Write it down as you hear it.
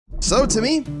So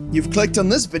Timmy, you've clicked on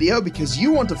this video because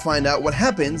you want to find out what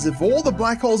happens if all the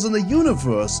black holes in the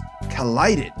universe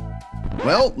collided.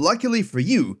 Well, luckily for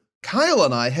you, Kyle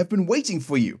and I have been waiting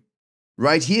for you.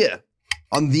 Right here,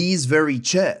 on these very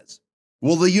chairs.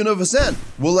 Will the universe end?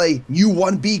 Will a new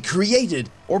one be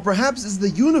created? Or perhaps is the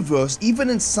universe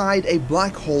even inside a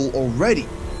black hole already?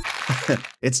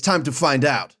 It's time to find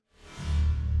out.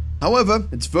 However,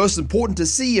 it's first important to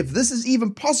see if this is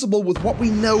even possible with what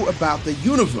we know about the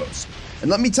universe.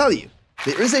 And let me tell you,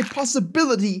 there is a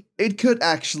possibility it could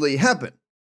actually happen.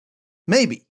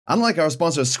 Maybe. Unlike our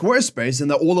sponsor Squarespace and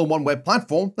their all-in-one web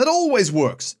platform that always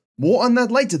works. More on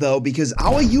that later though, because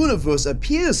our universe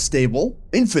appears stable,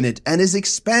 infinite, and is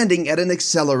expanding at an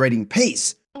accelerating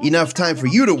pace. Enough time for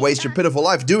you to waste your pitiful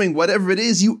life doing whatever it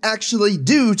is you actually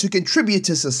do to contribute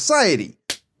to society.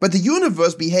 But the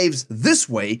universe behaves this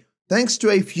way thanks to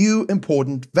a few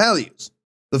important values.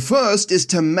 The first is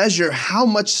to measure how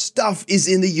much stuff is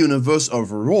in the universe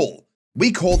overall.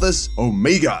 We call this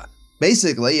omega.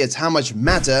 Basically, it's how much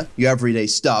matter, your everyday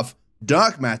stuff,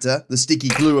 dark matter, the sticky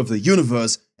glue of the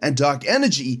universe, and dark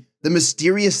energy, the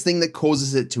mysterious thing that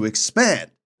causes it to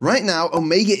expand. Right now,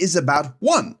 omega is about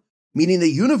 1, meaning the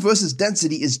universe's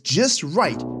density is just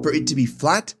right for it to be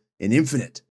flat and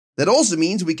infinite. That also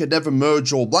means we could never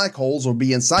merge all black holes or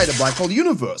be inside a black hole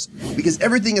universe, because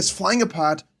everything is flying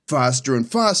apart faster and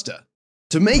faster.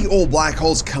 To make all black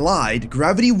holes collide,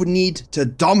 gravity would need to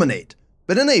dominate,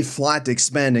 but in a flat,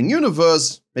 expanding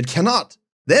universe, it cannot.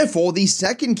 Therefore, the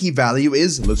second key value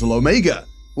is little omega,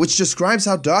 which describes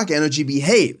how dark energy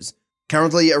behaves,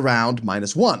 currently around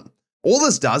 -1. All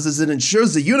this does is it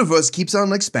ensures the universe keeps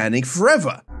on expanding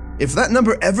forever. If that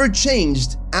number ever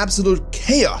changed, absolute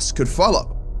chaos could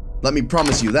follow. Let me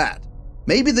promise you that.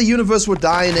 Maybe the universe would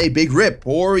die in a big rip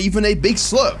or even a big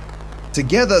slurp.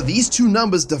 Together, these two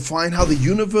numbers define how the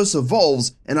universe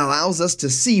evolves and allows us to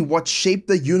see what shape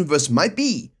the universe might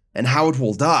be and how it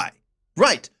will die.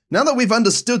 Right, now that we've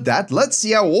understood that, let's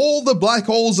see how all the black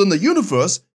holes in the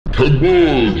universe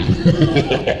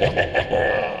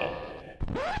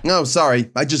Oh, sorry,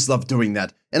 I just love doing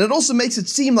that. And it also makes it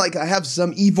seem like I have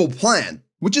some evil plan,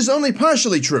 which is only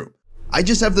partially true. I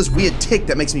just have this weird tick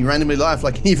that makes me randomly laugh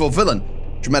like an evil villain.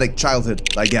 Traumatic childhood,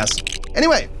 I guess.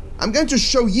 Anyway, I'm going to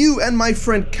show you and my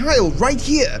friend Kyle right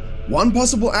here one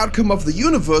possible outcome of the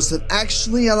universe that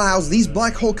actually allows these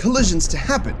black hole collisions to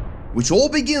happen, which all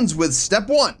begins with step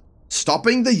 1,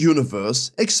 stopping the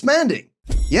universe expanding.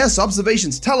 Yes,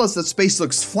 observations tell us that space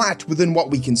looks flat within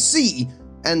what we can see,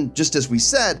 and just as we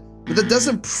said, but that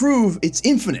doesn't prove it's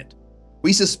infinite.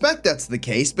 We suspect that's the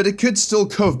case, but it could still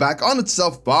curve back on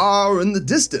itself far in the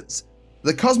distance.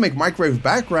 The cosmic microwave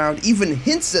background even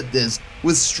hints at this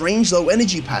with strange low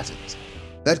energy patterns.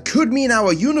 That could mean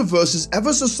our universe is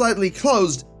ever so slightly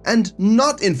closed and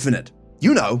not infinite.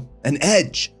 You know, an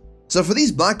edge. So for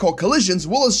these black hole collisions,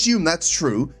 we'll assume that's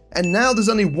true, and now there's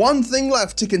only one thing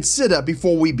left to consider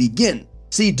before we begin.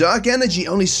 See, dark energy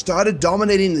only started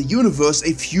dominating the universe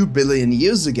a few billion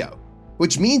years ago,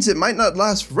 which means it might not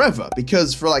last forever,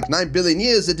 because for like 9 billion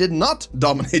years it did not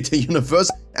dominate the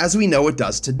universe as we know it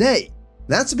does today.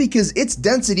 That's because its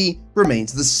density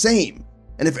remains the same,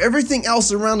 and if everything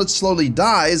else around it slowly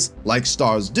dies, like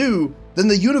stars do, then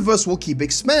the universe will keep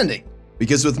expanding,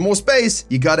 because with more space,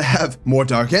 you gotta have more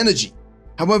dark energy.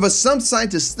 However, some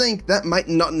scientists think that might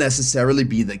not necessarily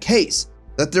be the case,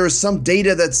 that there is some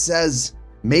data that says,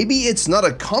 maybe it's not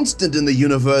a constant in the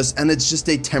universe and it's just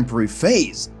a temporary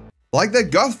phase. Like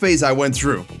that goth phase I went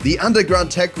through. The underground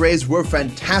tech rays were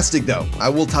fantastic though, I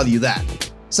will tell you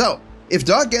that. So, if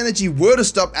dark energy were to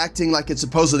stop acting like it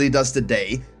supposedly does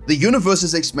today, the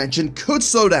universe's expansion could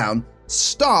slow down,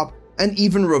 stop, and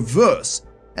even reverse.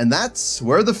 And that's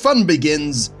where the fun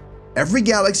begins. Every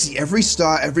galaxy, every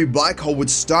star, every black hole would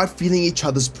start feeling each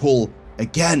other's pull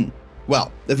again.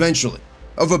 Well, eventually.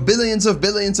 Over billions of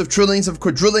trillions of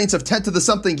quadrillions of 10 to the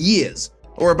something years,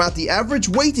 or about the average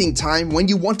waiting time when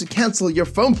you want to cancel your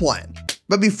phone plan.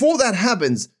 But before that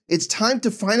happens, it's time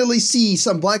to finally see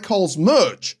some black holes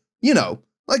merge. You know,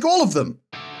 like all of them.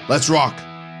 Let's rock.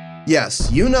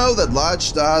 Yes, you know that large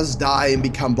stars die and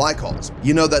become black holes.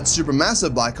 You know that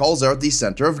supermassive black holes are at the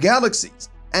center of galaxies.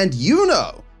 And you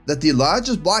know that the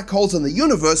largest black holes in the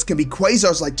universe can be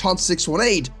quasars like TON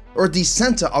 618 or at the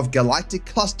center of galactic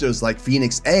clusters like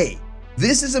Phoenix A.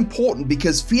 This is important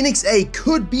because Phoenix A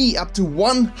could be up to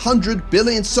 100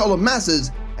 billion solar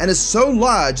masses and is so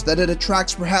large that it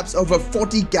attracts perhaps over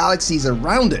 40 galaxies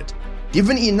around it.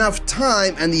 Given enough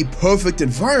time and the perfect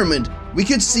environment, we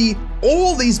could see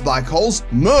all these black holes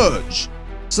merge.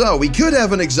 So we could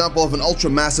have an example of an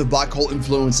ultra-massive black hole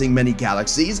influencing many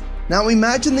galaxies, Now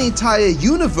imagine the entire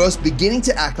universe beginning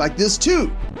to act like this too.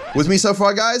 With me so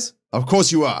far, guys? Of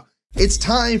course you are. It's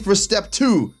time for step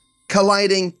 2,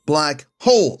 colliding black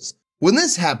holes. When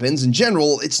this happens, in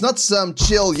general, it's not some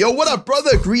chill, yo, what up,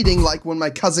 brother, greeting like when my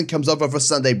cousin comes over for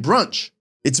Sunday brunch.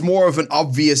 It's more of an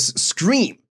obvious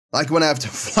scream, like when I have to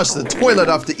flush the toilet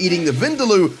after eating the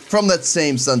vindaloo from that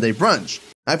same Sunday brunch.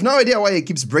 I have no idea why he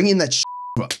keeps bringing that shit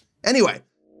up. Anyway,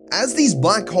 as these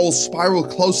black holes spiral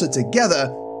closer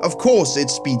together, of course it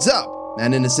speeds up.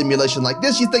 And in a simulation like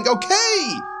this, you think,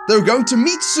 okay, they're going to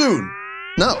meet soon.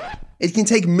 No, it can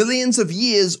take millions of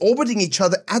years orbiting each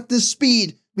other at this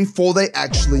speed before they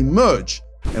actually merge.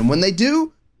 And when they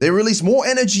do, they release more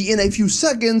energy in a few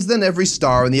seconds than every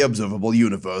star in the observable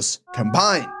universe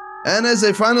combined. And as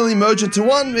they finally merge into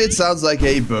one, it sounds like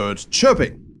a bird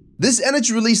chirping. This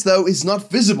energy release, though, is not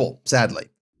visible,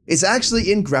 sadly. It's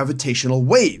actually in gravitational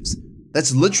waves.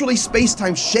 That's literally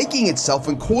space-time shaking itself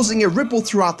and causing a ripple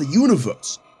throughout the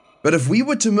universe. But if we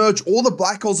were to merge all the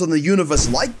black holes in the universe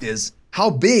like this, how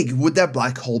big would that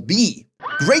black hole be?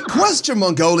 Great question,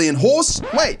 Mongolian horse!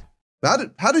 Wait, how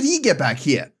did he get back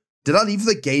here? Did I leave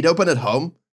the gate open at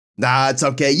home? Nah, it's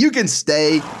okay, you can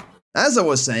stay. As I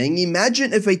was saying,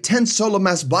 imagine if a 10 solar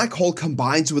mass black hole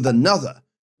combines with another.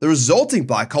 The resulting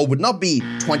black hole would not be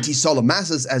 20 solar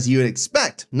masses as you would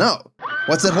expect, no.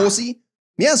 What's that, horsey?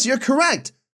 Yes, you're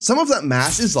correct. Some of that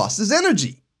mass is lost as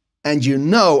energy. And you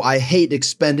know I hate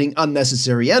expending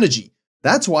unnecessary energy.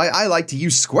 That's why I like to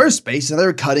use Squarespace and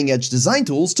their cutting-edge design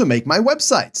tools to make my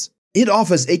websites. It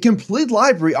offers a complete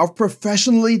library of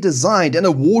professionally designed and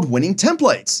award-winning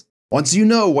templates. Once you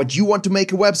know what you want to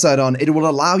make a website on, it will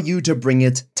allow you to bring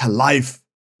it to life.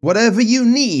 Whatever you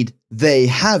need, they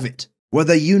have it.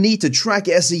 Whether you need to track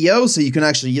SEO so you can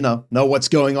actually, know what's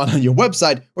going on your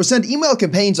website, or send email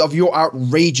campaigns of your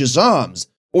outrageous arms,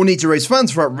 or need to raise funds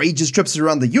for outrageous trips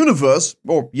around the universe,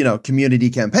 or, community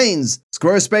campaigns,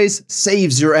 Squarespace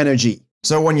saves your energy.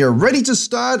 So when you're ready to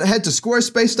start, head to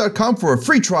squarespace.com for a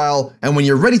free trial, and when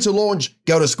you're ready to launch,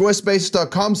 go to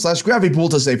squarespace.com/gravipool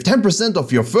to save 10%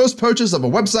 off your first purchase of a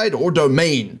website or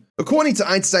domain. According to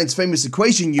Einstein's famous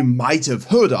equation you might have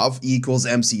heard of, E equals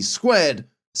mc squared,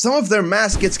 some of their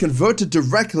mass gets converted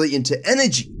directly into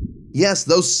energy. Yes,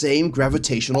 those same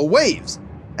gravitational waves.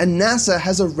 And NASA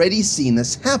has already seen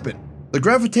this happen. The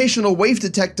gravitational wave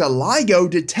detector LIGO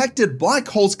detected black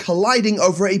holes colliding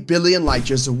over 1 billion light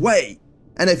years away,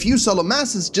 and a few solar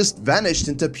masses just vanished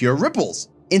into pure ripples.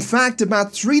 In fact,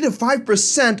 about 3 to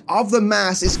 5% of the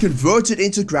mass is converted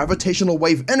into gravitational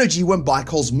wave energy when black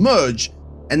holes merge,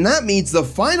 and that means the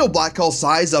final black hole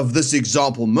size of this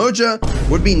example merger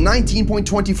would be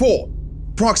 19.24,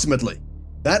 approximately.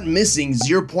 That missing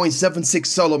 0.76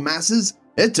 solar masses,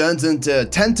 it turns into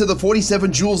 10 to the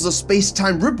 47 joules of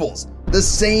space-time ripples, the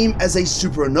same as a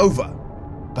supernova,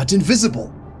 but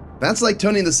invisible. That's like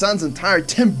turning the sun's entire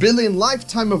 10 billion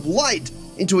lifetime of light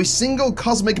into a single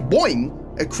cosmic boing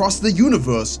across the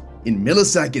universe in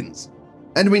milliseconds.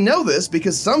 And we know this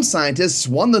because some scientists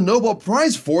won the Nobel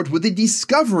Prize for it with the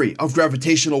discovery of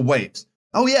gravitational waves.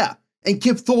 Oh yeah, and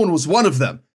Kip Thorne was one of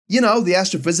them. The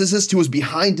astrophysicist who was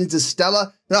behind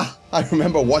Interstellar. I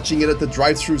remember watching it at the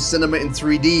drive-thru cinema in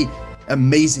 3D.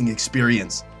 Amazing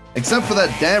experience. Except for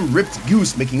that damn ripped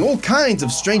goose making all kinds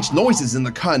of strange noises in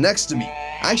the car next to me.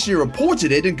 I actually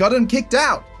reported it and got him kicked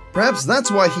out. Perhaps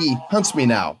that's why he hunts me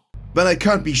now. But I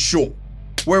can't be sure.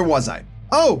 Where was I?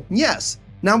 Oh, yes.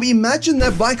 Now imagine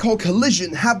that black hole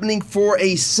collision happening for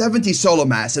a 70 solar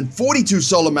mass and 42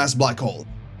 solar mass black hole.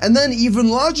 And then even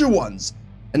larger ones.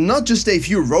 And not just a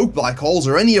few rogue black holes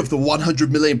or any of the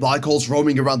 100 million black holes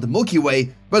roaming around the Milky Way,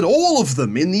 but all of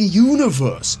them in the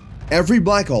universe. Every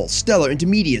black hole, stellar,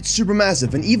 intermediate,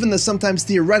 supermassive, and even the sometimes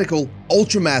theoretical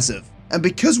ultramassive. And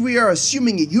because we are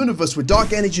assuming a universe where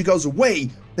dark energy goes away,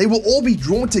 they will all be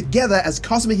drawn together as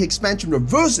cosmic expansion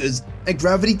reverses and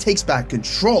gravity takes back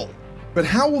control. But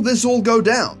how will this all go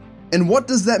down? And what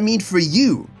does that mean for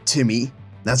you, Timmy?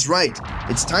 That's right,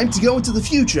 it's time to go into the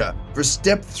future for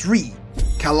step 3,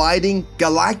 colliding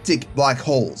galactic black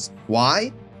holes.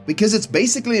 Why? Because it's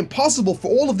basically impossible for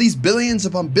all of these billions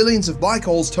upon billions of black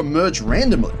holes to merge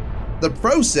randomly. The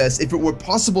process, if it were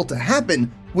possible to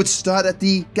happen, would start at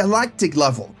the galactic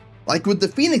level, like with the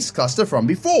Phoenix cluster from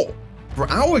before. For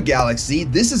our galaxy,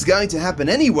 this is going to happen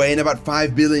anyway in about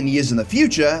 5 billion years in the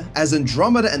future, as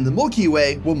Andromeda and the Milky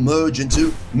Way will merge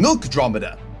into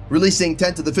Milkdromeda, releasing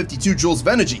 10 to the 52 joules of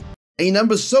energy. A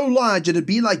number so large it'd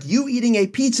be like you eating a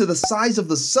pizza the size of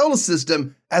the solar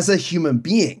system as a human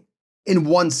being, in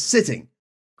one sitting.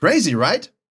 Crazy, right?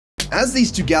 As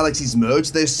these two galaxies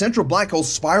merge, their central black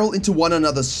holes spiral into one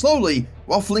another slowly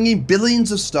while flinging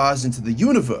billions of stars into the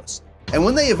universe. And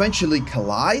when they eventually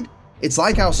collide, it's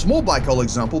like our small black hole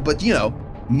example, but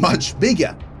much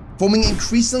bigger, forming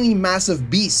increasingly massive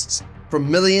beasts from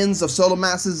millions of solar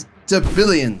masses to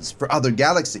billions for other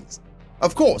galaxies.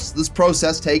 Of course, this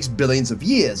process takes billions of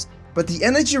years, but the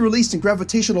energy released in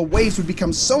gravitational waves would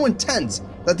become so intense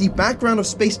that the background of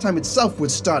space-time itself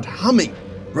would start humming,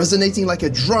 resonating like a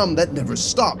drum that never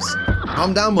stops.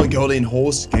 Calm down, Mongolian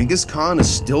horse, Genghis Khan is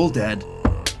still dead.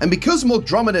 And because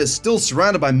Andromeda is still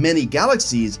surrounded by many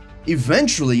galaxies,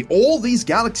 eventually all these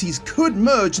galaxies could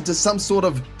merge into some sort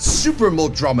of super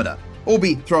Andromeda, or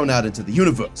be thrown out into the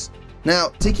universe. Now,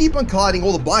 to keep on colliding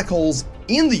all the black holes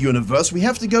in the universe, we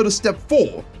have to go to step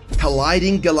 4,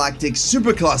 colliding galactic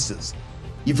superclusters.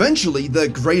 Eventually, the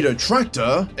Great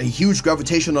Attractor, a huge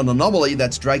gravitational anomaly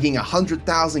that's dragging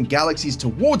 100,000 galaxies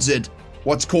towards it,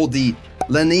 what's called the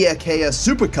Laniakea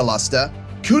supercluster,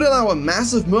 could allow a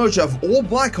massive merge of all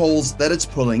black holes that it's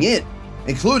pulling in,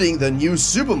 including the new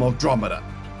super Andromeda,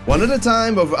 one at a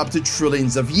time over up to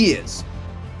trillions of years.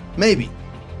 Maybe.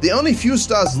 The only few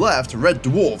stars left, red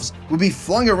dwarfs, would be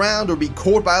flung around or be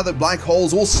caught by other black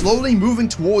holes, all slowly moving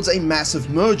towards a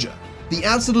massive merger. The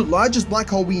absolute largest black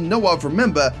hole we know of,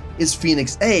 remember, is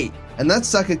Phoenix A, and that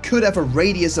sucker could have a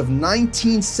radius of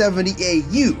 1970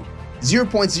 AU,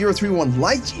 0.031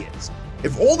 light years.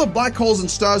 If all the black holes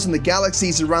and stars in the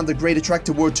galaxies around the Great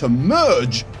Attractor were to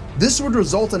merge, this would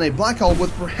result in a black hole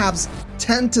with perhaps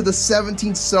 10 to the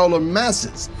 17 solar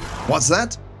masses. What's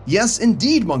that? Yes,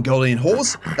 indeed, Mongolian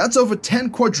horse. That's over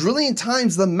 10 quadrillion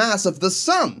times the mass of the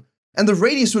Sun. And the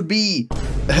radius would be,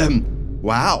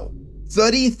 wow,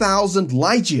 30,000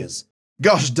 light years.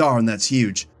 Gosh darn, that's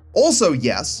huge. Also,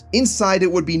 yes, inside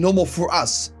it would be normal for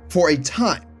us, for a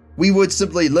time. We would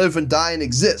simply live and die and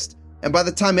exist. And by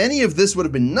the time any of this would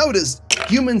have been noticed,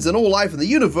 humans and all life in the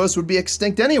universe would be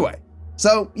extinct anyway.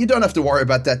 So you don't have to worry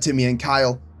about that, Timmy and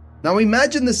Kyle. Now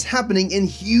imagine this happening in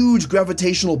huge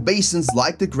gravitational basins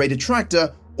like the Great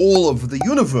Attractor all over the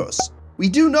universe. We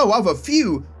do know of a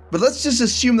few, but let's just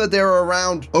assume that there are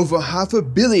around over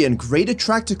 500 million Great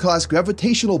Attractor-class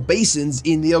gravitational basins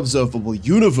in the observable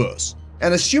universe.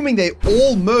 And assuming they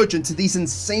all merge into these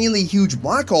insanely huge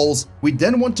black holes, we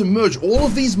then want to merge all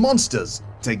of these monsters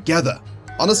together.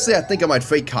 Honestly, I think I might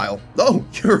fake Kyle. Oh,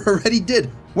 you already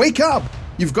did. Wake up!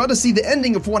 You've got to see the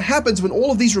ending of what happens when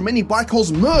all of these remaining black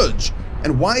holes merge,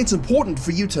 and why it's important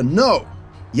for you to know.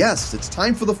 Yes, it's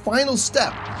time for the final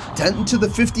step, 10 to the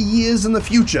 50 years in the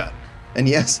future. And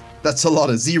yes, that's a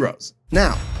lot of zeros.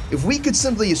 Now, if we could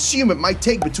simply assume it might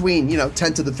take between,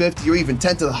 10 to the 50 or even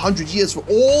 10 to the 100 years for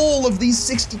all of these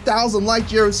 60,000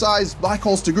 light year sized black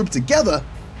holes to group together,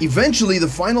 eventually the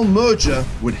final merger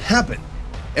would happen.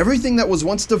 Everything that was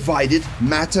once divided,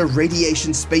 matter,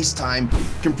 radiation, space-time,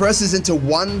 compresses into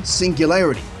one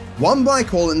singularity. One black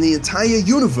hole in the entire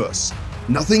universe.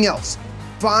 Nothing else.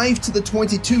 5 to the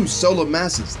 22 solar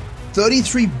masses.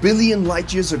 33 billion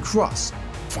light years across.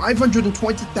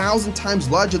 520,000 times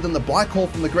larger than the black hole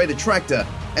from the Great Attractor,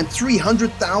 and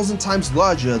 300,000 times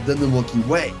larger than the Milky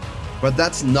Way. But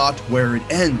that's not where it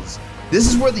ends.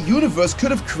 This is where the universe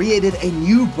could have created a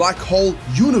new black hole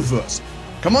universe.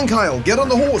 Come on, Kyle, get on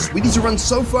the horse. We need to run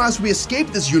so fast we escape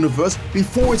this universe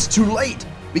before it's too late.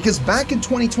 Because back in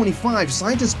 2025,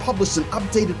 scientists published an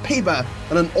updated paper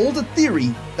on an older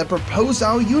theory that proposed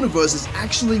our universe is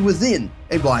actually within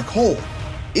a black hole.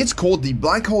 It's called the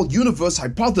black hole universe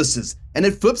hypothesis, and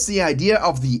it flips the idea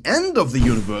of the end of the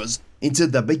universe into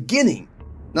the beginning.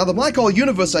 Now, the black hole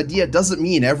universe idea doesn't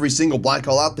mean every single black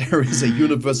hole out there is a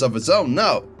universe of its own.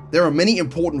 No, there are many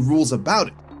important rules about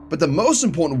it. But the most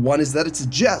important one is that it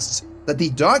suggests that the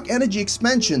dark energy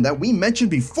expansion that we mentioned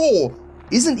before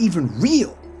isn't even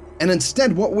real. And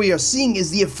instead, what we are seeing is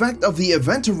the effect of the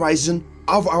event horizon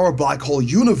of our black hole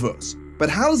universe. But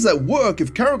how does that work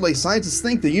if currently scientists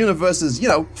think the universe is,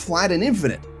 flat and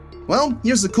infinite? Well,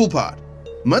 here's the cool part.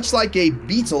 Much like a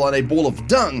beetle on a ball of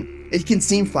dung, it can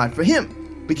seem flat for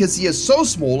him, because he is so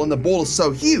small and the ball is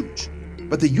so huge.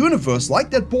 But the universe, like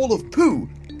that ball of poo,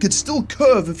 could still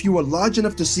curve if you were large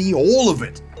enough to see all of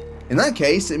it. In that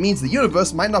case, it means the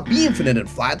universe might not be infinite and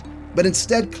flat, but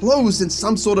instead closed in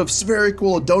some sort of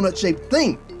spherical or donut-shaped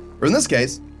thing, or in this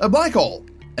case, a black hole.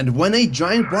 And when a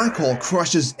giant black hole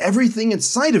crushes everything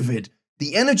inside of it,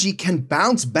 the energy can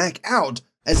bounce back out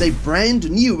as a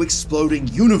brand new exploding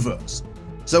universe.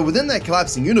 So within that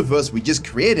collapsing universe we just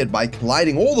created by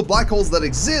colliding all the black holes that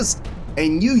exist, a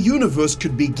new universe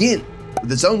could begin,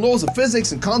 with its own laws of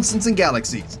physics and constants and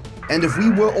galaxies. And if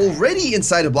we were already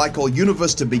inside a black hole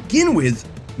universe to begin with,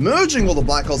 merging all the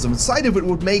black holes inside of it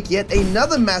would make yet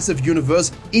another massive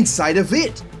universe inside of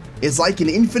it. It's like an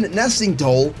infinite nesting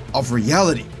doll of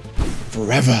reality.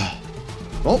 Forever.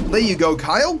 Well, there you go,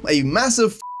 Kyle. A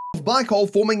massive black hole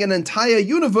forming an entire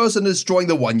universe and destroying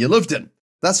the one you lived in.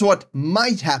 That's what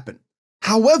might happen.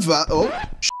 However,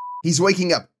 he's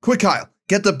waking up. Quick, Kyle,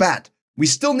 get the bat. We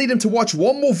still need him to watch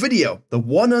one more video, the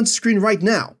one on screen right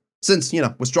now, since,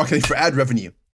 we're struggling for ad revenue.